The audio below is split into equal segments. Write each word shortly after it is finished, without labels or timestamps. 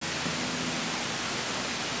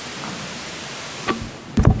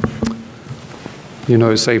You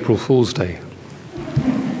know, it's April Fool's Day.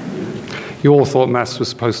 You all thought Mass was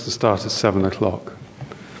supposed to start at 7 o'clock.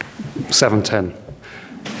 7:10.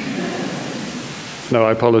 No,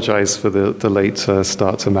 I apologize for the late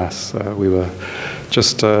start to Mass. We were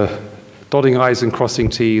just dotting I's and crossing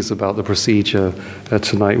T's about the procedure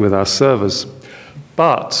tonight with our servers.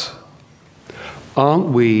 But aren't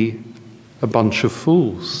we a bunch of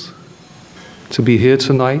fools to be here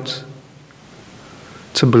tonight,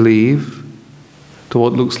 to believe to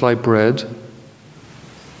what looks like bread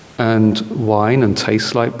and wine and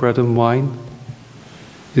tastes like bread and wine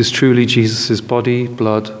is truly Jesus' body,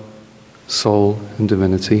 blood, soul, and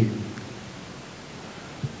divinity?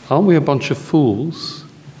 Aren't we a bunch of fools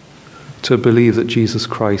to believe that Jesus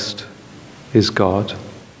Christ is God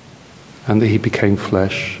and that he became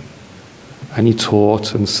flesh and he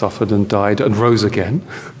taught and suffered and died and rose again?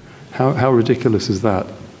 How ridiculous is that?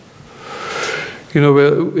 You know,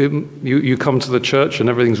 you come to the church and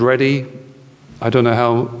everything's ready. I don't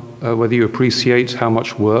know whether you appreciate how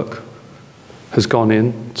much work has gone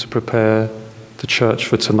in to prepare the church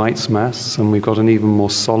for tonight's Mass, and we've got an even more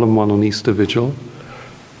solemn one on Easter Vigil.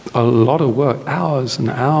 A lot of work, hours and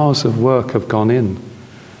hours of work have gone in,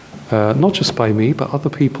 not just by me, but other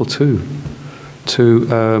people too,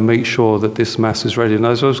 to make sure that this Mass is ready. And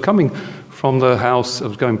as I was coming from the house, I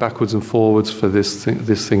was going backwards and forwards for this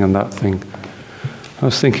thing and that thing. I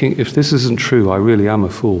was thinking, if this isn't true, I really am a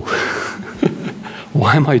fool.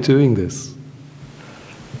 Why am I doing this?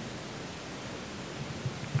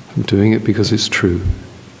 I'm doing it because it's true.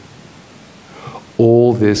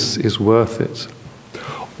 All this is worth it.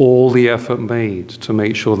 All the effort made to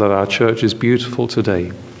make sure that our church is beautiful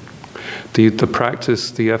today. The practice,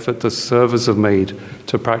 the effort the servers have made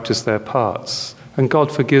to practice their parts. And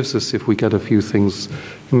God forgives us if we get a few things,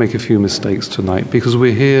 make a few mistakes tonight, because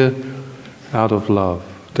we're here out of love.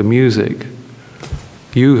 The music,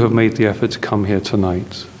 you have made the effort to come here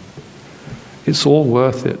tonight. It's all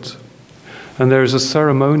worth it. And there is a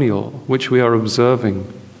ceremonial which we are observing,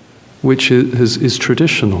 which is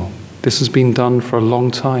traditional. This has been done for a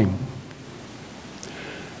long time.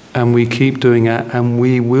 And we keep doing it, and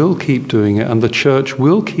we will keep doing it, and the church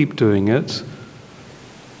will keep doing it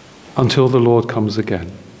until the Lord comes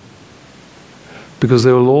again. Because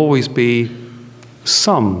there will always be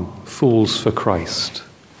some fools for Christ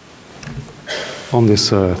on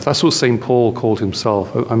this earth. That's what St. Paul called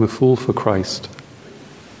himself. I'm a fool for Christ.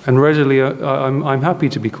 And readily, I'm happy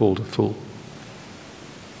to be called a fool.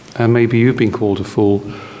 And maybe you've been called a fool,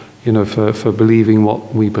 you know, for believing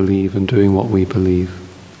what we believe and doing what we believe.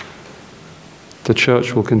 The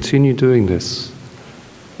church will continue doing this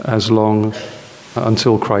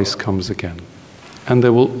until Christ comes again. And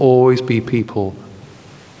there will always be people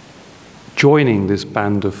joining this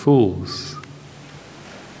band of fools.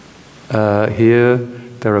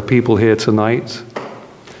 There are people here tonight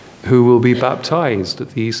who will be baptized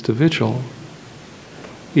at the Easter Vigil.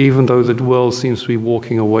 Even though the world seems to be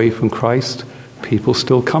walking away from Christ, people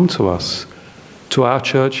still come to us, to our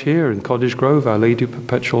church here in Cottage Grove, Our Lady of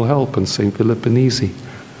Perpetual Help and St. Philip Benizi.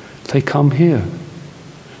 They come here.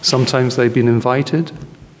 Sometimes they've been invited.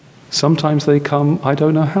 Sometimes they come, I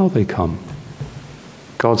don't know how they come.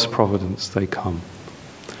 God's providence, they come.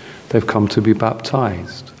 They've come to be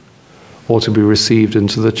baptized or to be received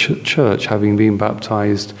into the church, having been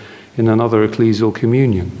baptized in another ecclesial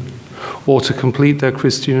communion, or to complete their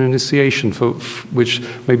Christian initiation, for which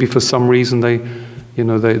maybe for some reason they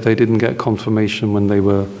didn't get confirmation when they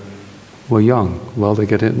were young. Well, they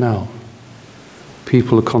get it now.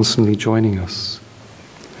 People are constantly joining us.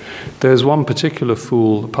 There's one particular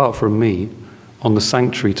fool, apart from me, on the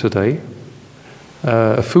sanctuary today,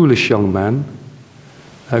 a foolish young man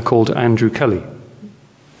called Andrew Kelly,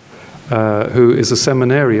 who is a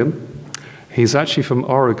seminarian. He's actually from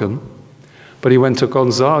Oregon, but he went to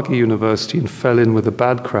Gonzaga University and fell in with a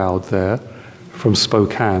bad crowd there from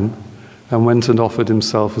Spokane and went and offered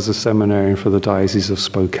himself as a seminarian for the Diocese of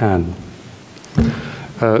Spokane.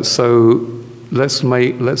 So let's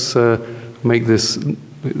make this,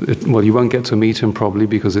 well, you won't get to meet him probably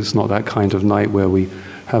because it's not that kind of night where we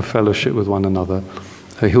have fellowship with one another.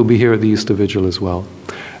 He'll be here at the Easter Vigil as well.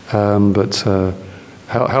 But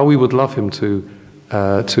how we would love him to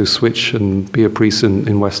switch and be a priest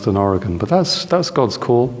in Western Oregon. But that's God's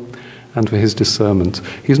call and for his discernment.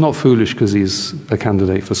 He's not foolish because he's a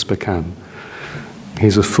candidate for Spokane.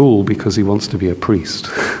 He's a fool because he wants to be a priest,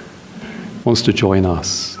 wants to join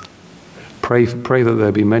us. Pray that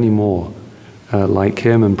there be many more like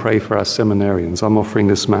him, and pray for our seminarians. I'm offering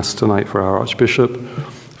this Mass tonight for our Archbishop,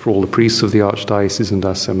 for all the priests of the archdiocese and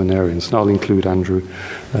our seminarians. And I'll include Andrew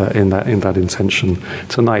in that intention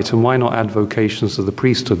tonight. And why not add vocations to the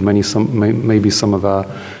priesthood? Maybe some of our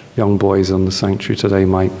young boys in the sanctuary today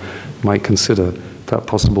might consider that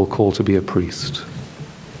possible call to be a priest.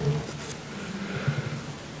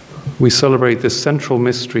 We celebrate this central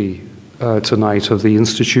mystery tonight of the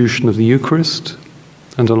institution of the Eucharist,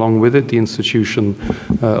 and along with it the institution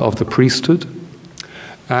of the priesthood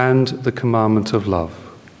and the commandment of love,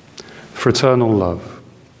 fraternal love.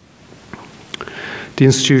 The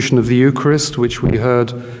institution of the Eucharist, which we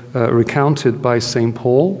heard recounted by St.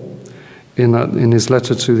 Paul in his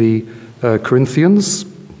letter to the Corinthians,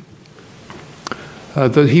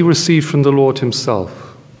 that he received from the Lord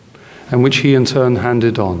himself, and which he in turn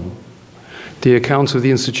handed on. The account of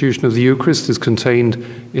the institution of the Eucharist is contained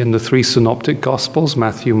in the three synoptic Gospels,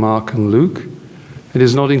 Matthew, Mark, and Luke. It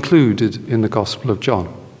is not included in the Gospel of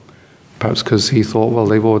John, perhaps because he thought, well,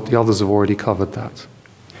 the others have already covered that.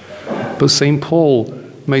 But St. Paul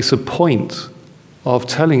makes a point of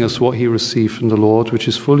telling us what he received from the Lord, which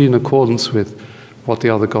is fully in accordance with what the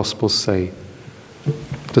other Gospels say.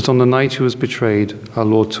 That on the night he was betrayed, our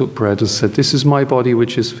Lord took bread and said, "This is my body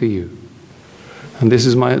which is for you. And this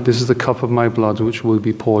is the cup of my blood which will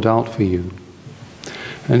be poured out for you."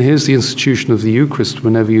 And here's the institution of the Eucharist.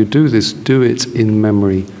 Whenever you do this, do it in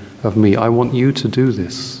memory of me. I want you to do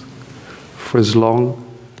this for as long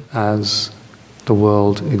as the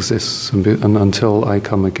world exists and until I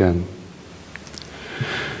come again.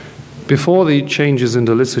 Before the changes in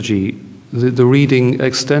the liturgy, the reading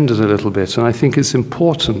extended a little bit, and I think it's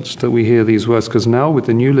important that we hear these words, because now with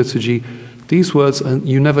the new liturgy, these words,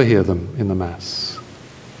 you never hear them in the Mass.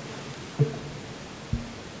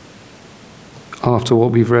 After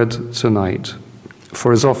what we've read tonight,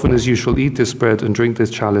 "For as often as you shall eat this bread and drink this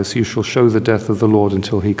chalice, you shall show the death of the Lord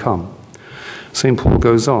until he come." St. Paul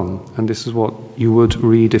goes on, and this is what you would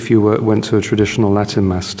read if you went to a traditional Latin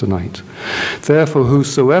Mass tonight. "Therefore,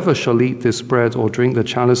 whosoever shall eat this bread or drink the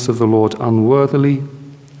chalice of the Lord unworthily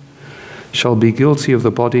shall be guilty of the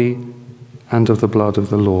body and of the blood of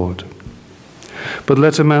the Lord. But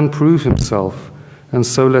let a man prove himself, and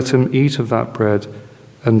so let him eat of that bread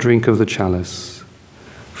and drink of the chalice.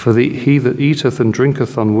 For he that eateth and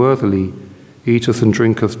drinketh unworthily eateth and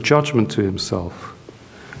drinketh judgment to himself,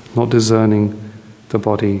 not discerning the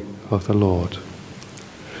body of the Lord."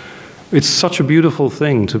 It's such a beautiful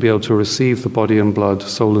thing to be able to receive the body and blood,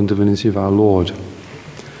 soul and divinity of our Lord,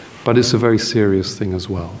 but it's a very serious thing as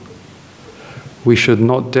well. We should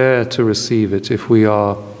not dare to receive it if we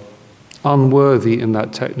are unworthy in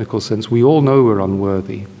that technical sense. We all know we're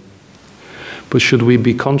unworthy. But should we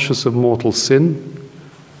be conscious of mortal sin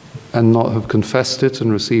and not have confessed it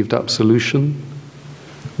and received absolution,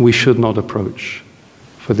 we should not approach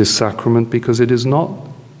for this sacrament, because it is not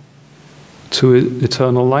to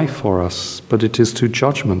eternal life for us, but it is to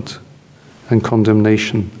judgment and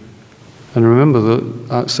condemnation. And remember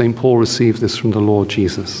that St. Paul received this from the Lord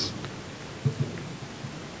Jesus.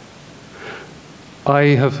 I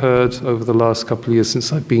have heard over the last couple of years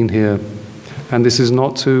since I've been here, and this is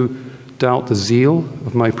not to doubt the zeal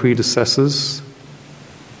of my predecessors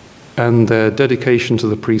and their dedication to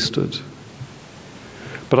the priesthood,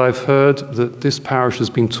 but I've heard that this parish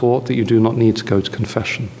has been taught that you do not need to go to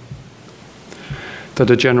confession,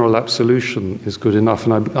 that a general absolution is good enough.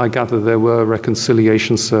 And I gather there were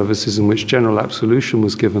reconciliation services in which general absolution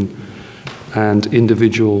was given and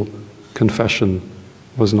individual confession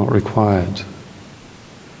was not required.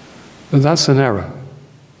 But that's an error.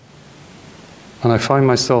 And I find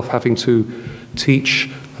myself having to teach,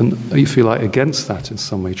 and if you like, against that in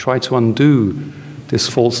some way, try to undo this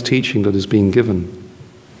false teaching that is being given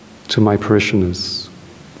to my parishioners.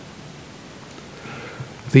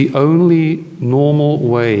 The only normal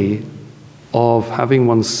way of having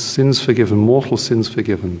one's sins forgiven, mortal sins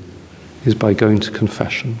forgiven, is by going to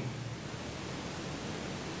confession.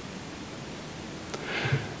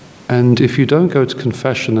 And if you don't go to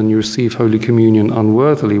confession and you receive Holy Communion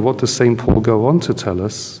unworthily, what does St. Paul go on to tell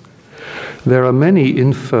us? "There are many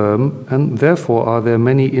infirm, and therefore are there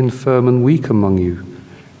many infirm and weak among you,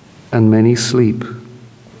 and many sleep.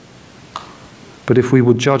 But if we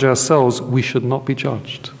would judge ourselves, we should not be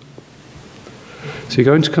judged." So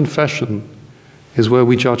going to confession is where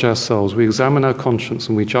we judge ourselves. We examine our conscience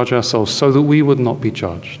and we judge ourselves so that we would not be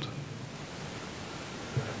judged.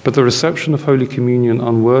 But the reception of Holy Communion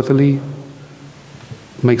unworthily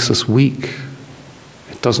makes us weak.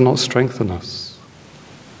 It does not strengthen us.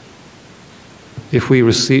 If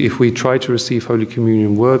we try to receive Holy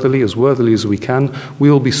Communion worthily as we can, we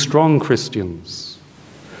will be strong Christians.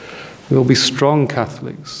 We will be strong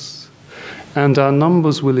Catholics. and our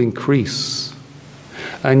numbers will increase,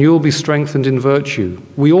 and you'll be strengthened in virtue.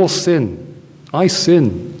 We all sin. I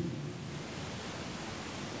sin.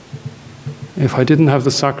 If I didn't have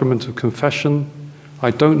the sacrament of confession,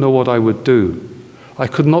 I don't know what I would do. I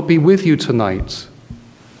could not be with you tonight,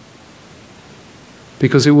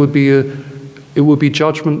 because it would be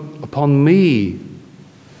judgment upon me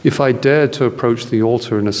if I dared to approach the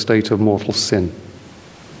altar in a state of mortal sin.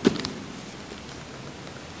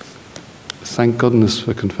 Thank goodness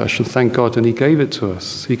for confession. Thank God. And he gave it to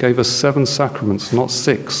us. He gave us 7 sacraments, not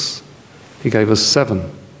 6. He gave us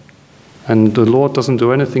 7. And the Lord doesn't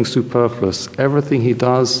do anything superfluous. Everything he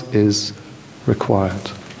does is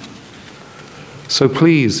required. So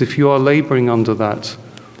please, if you are laboring under that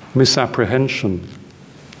misapprehension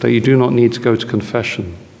that you do not need to go to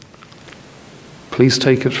confession, please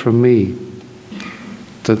take it from me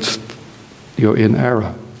that you're in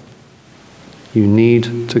error. You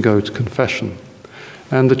need to go to confession.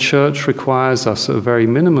 And the Church requires us at a very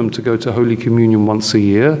minimum to go to Holy Communion once a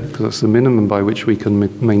year, because that's the minimum by which we can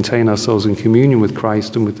maintain ourselves in communion with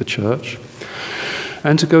Christ and with the Church.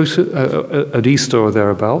 And to go to, at Easter or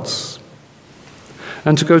thereabouts,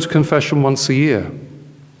 and to go to confession once a year.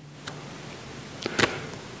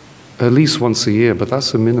 At least once a year, but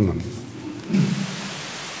that's a minimum.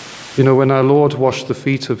 You know, when our Lord washed the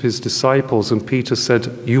feet of his disciples and Peter said,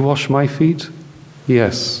 "You wash my feet?"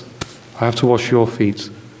 "Yes, I have to wash your feet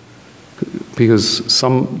because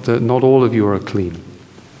not all of you are clean."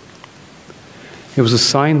 It was a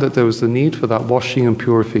sign that there was the need for that washing and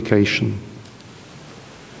purification.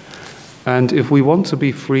 And if we want to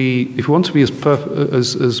be free, if we want to be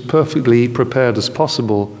as perfectly prepared as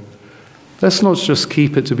possible, let's not just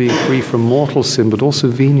keep it to being free from mortal sin, but also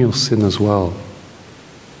venial sin as well.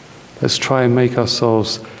 Let's try and make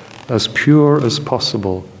ourselves as pure as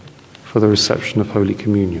possible for the reception of Holy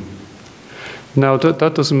Communion. Now,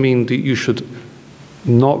 that doesn't mean that you should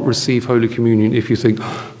not receive Holy Communion if you think,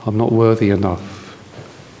 "I'm not worthy enough."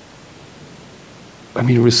 I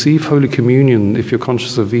mean, receive Holy Communion if you're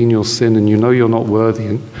conscious of venial sin and you know you're not worthy.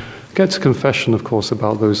 And get to confession, of course,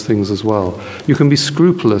 about those things as well. You can be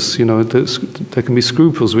scrupulous, you know, there can be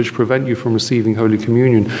scruples which prevent you from receiving Holy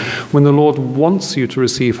Communion. When the Lord wants you to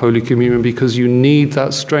receive Holy Communion because you need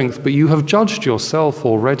that strength, but you have judged yourself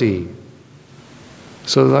already.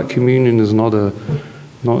 So that communion is not a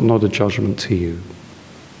judgment to you.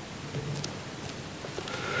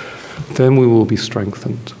 Then we will be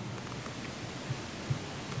strengthened.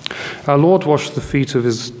 Our Lord washed the feet of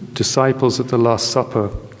his disciples at the Last Supper.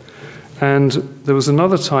 And there was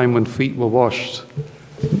another time when feet were washed,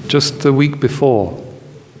 just the week before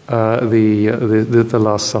the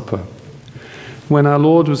Last Supper, when our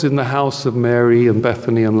Lord was in the house of Mary and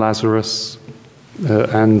Bethany and Lazarus,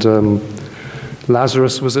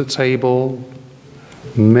 Lazarus was at table,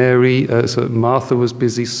 Martha was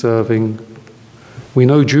busy serving. We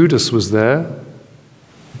know Judas was there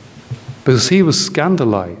because he was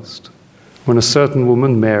scandalized when a certain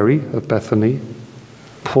woman, Mary of Bethany,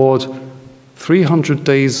 poured 300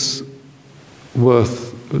 days'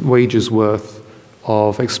 wages worth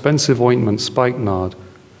of expensive ointment, spikenard,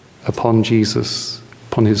 upon Jesus,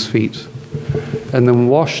 upon his feet, and then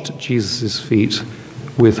washed Jesus' feet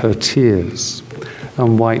with her tears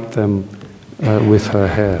and wiped them with her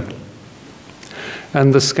hair.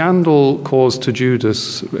 And the scandal caused to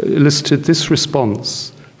Judas elicited this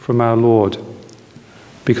response from our Lord,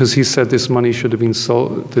 because he said this money should have been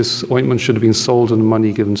sold, this ointment should have been sold and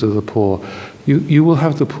money given to the poor. You will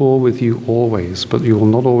have the poor with you always, but you will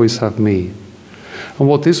not always have me. And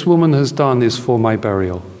what this woman has done is for my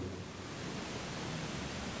burial.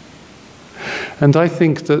 And I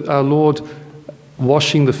think that our Lord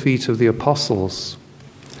washing the feet of the apostles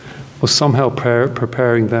was somehow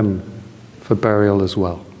preparing them for burial as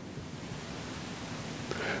well.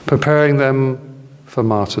 Preparing them for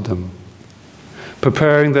martyrdom.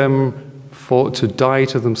 Preparing them to die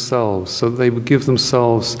to themselves, so that they would give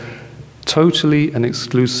themselves totally and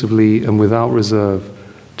exclusively and without reserve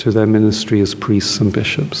to their ministry as priests and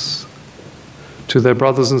bishops, to their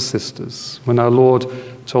brothers and sisters. When our Lord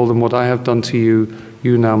told them, "What I have done to you,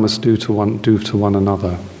 you now must do to one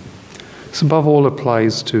another." This above all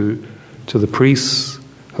applies to the priests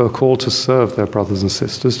who are called to serve their brothers and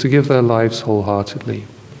sisters, to give their lives wholeheartedly.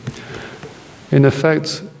 In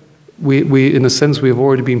effect, we in a sense, we have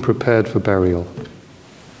already been prepared for burial.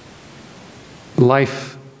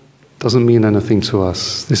 Life doesn't mean anything to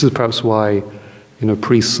us. This is perhaps why,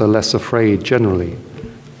 priests are less afraid generally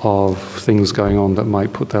of things going on that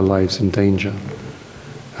might put their lives in danger,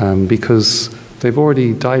 because they've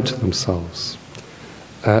already died to themselves,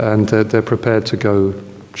 and they're prepared to go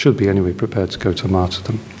should be anyway, prepared to go to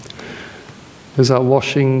martyrdom. There's that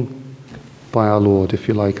washing by our Lord, if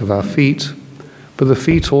you like, of our feet, but the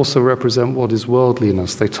feet also represent what is worldly in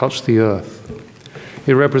us. They touch the earth.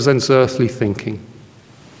 It represents earthly thinking.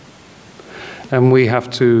 And we have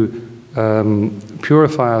to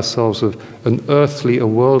purify ourselves of an earthly, a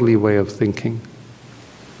worldly way of thinking,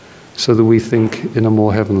 so that we think in a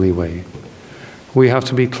more heavenly way. We have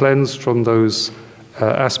to be cleansed from those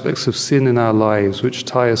aspects of sin in our lives which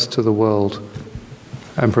tie us to the world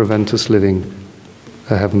and prevent us living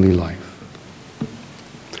a heavenly life.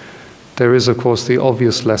 There is, of course, the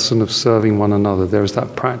obvious lesson of serving one another. There is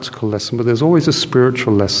that practical lesson, but there's always a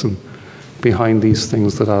spiritual lesson behind these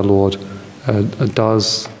things that our Lord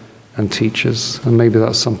does and teaches, and maybe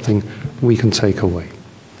that's something we can take away.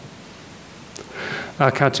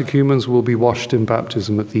 Our catechumens will be washed in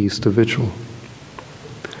baptism at the Easter Vigil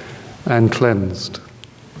and cleansed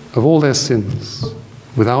of all their sins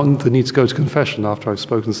without the need to go to confession. After I've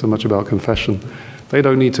spoken so much about confession, they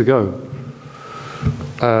don't need to go.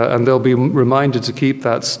 And they'll be reminded to keep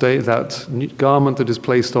that garment that is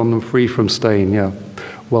placed on them free from stain. Yeah,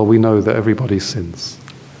 well, we know that everybody sins,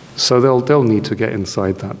 so they'll need to get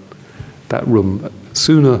inside that room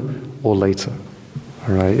sooner or later.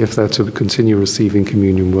 All right, if they're to continue receiving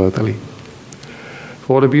communion worthily.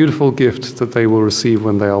 What a beautiful gift that they will receive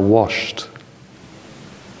when they are washed,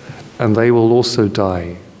 and they will also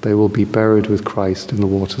die. They will be buried with Christ in the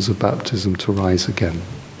waters of baptism to rise again.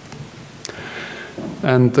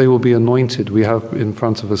 And they will be anointed. We have in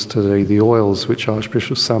front of us today the oils which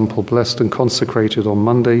Archbishop Sample blessed and consecrated on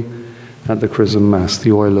Monday at the Chrism Mass.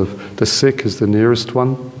 The oil of the sick is the nearest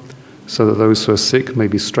one, so that those who are sick may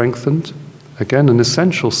be strengthened. Again, an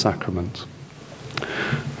essential sacrament.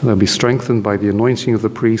 They'll be strengthened by the anointing of the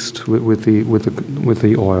priest with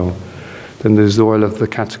the oil. Then there's the oil of the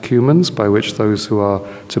catechumens, by which those who are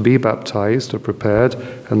to be baptized are prepared,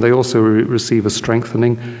 and they also receive a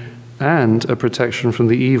strengthening and a protection from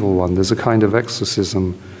the evil one. There's a kind of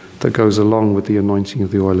exorcism that goes along with the anointing of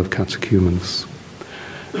the oil of catechumens.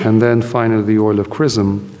 And then finally the oil of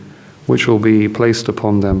chrism, which will be placed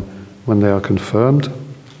upon them when they are confirmed.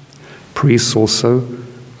 Priests also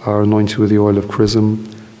are anointed with the oil of chrism.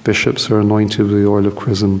 Bishops are anointed with the oil of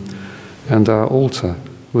chrism. And our altar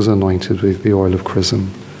was anointed with the oil of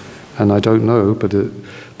chrism. And I don't know, but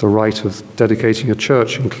the rite of dedicating a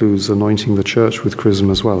church includes anointing the church with chrism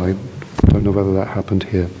as well. I don't know whether that happened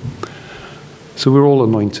here. So we're all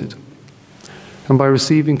anointed. And by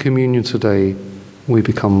receiving communion today, we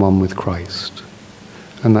become one with Christ.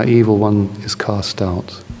 And that evil one is cast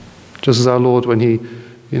out. Just as our Lord,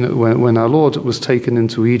 when our Lord was taken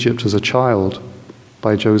into Egypt as a child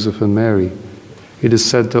by Joseph and Mary, it is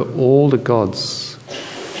said that all the gods,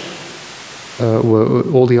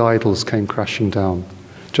 all the idols came crashing down.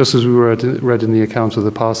 Just as we read in the account of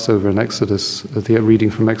the Passover in Exodus, the reading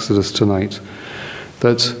from Exodus tonight,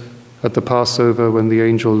 that at the Passover, when the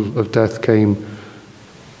angel of death came,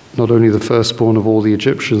 not only the firstborn of all the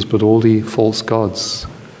Egyptians, but all the false gods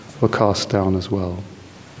were cast down as well.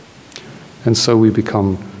 And so we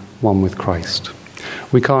become one with Christ.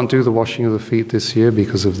 We can't do the washing of the feet this year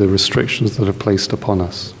because of the restrictions that are placed upon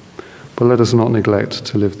us. But let us not neglect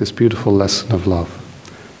to live this beautiful lesson of love,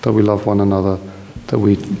 that we love one another, that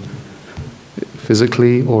we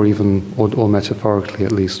physically or metaphorically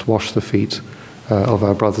at least wash the feet of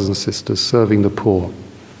our brothers and sisters, serving the poor,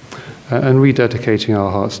 and rededicating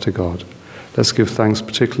our hearts to God. Let's give thanks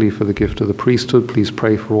particularly for the gift of the priesthood. Please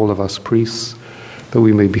pray for all of us priests, that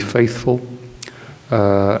we may be faithful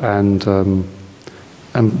and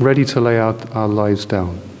ready to lay out our lives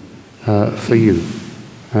down for you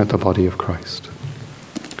at the body of Christ.